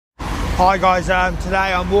Hi guys,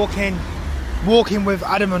 today I'm walking with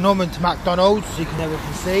Adam and Norman to McDonald's, as you can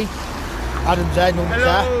everyone see. Adam's there, Norman's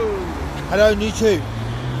there. Hello YouTube.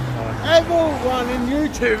 Everyone in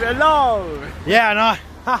YouTube, hello! Yeah,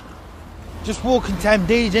 and just walking to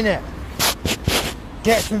MD's, innit?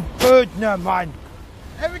 Get some food now, man.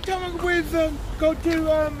 Every time I'm with go to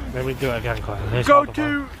Let me do it again, Colin. go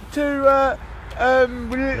to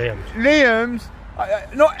Liam's,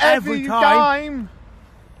 not every time.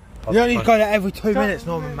 You only go there every 2 minutes,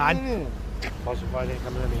 Norman, man. Possibly didn't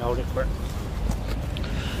come in, let me hold it quick.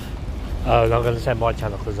 I'm going to send my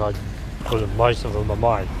channel because most of them are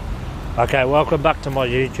mine. Okay, welcome back to my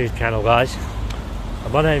YouTube channel, guys.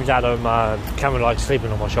 My name's Adam. Cameron likes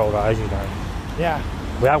sleeping on my shoulder, as you know. Yeah.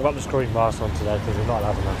 We haven't got the screen mask on today because we're not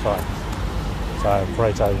having enough time. So,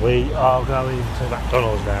 Pareto, we are going to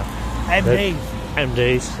McDonald's now.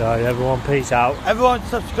 MD's, so everyone peace out. Everyone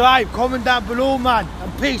subscribe, comment down below, man.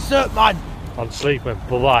 And peace up, man. I'm sleeping,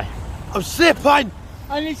 bye-bye. I'm sleeping.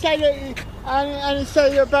 And he said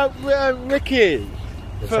about Ricky.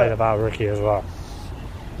 You said about Ricky as well.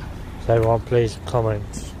 So everyone please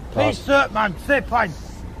comment. Peace up, man. Sleeping.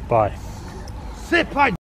 Bye. Sleeping.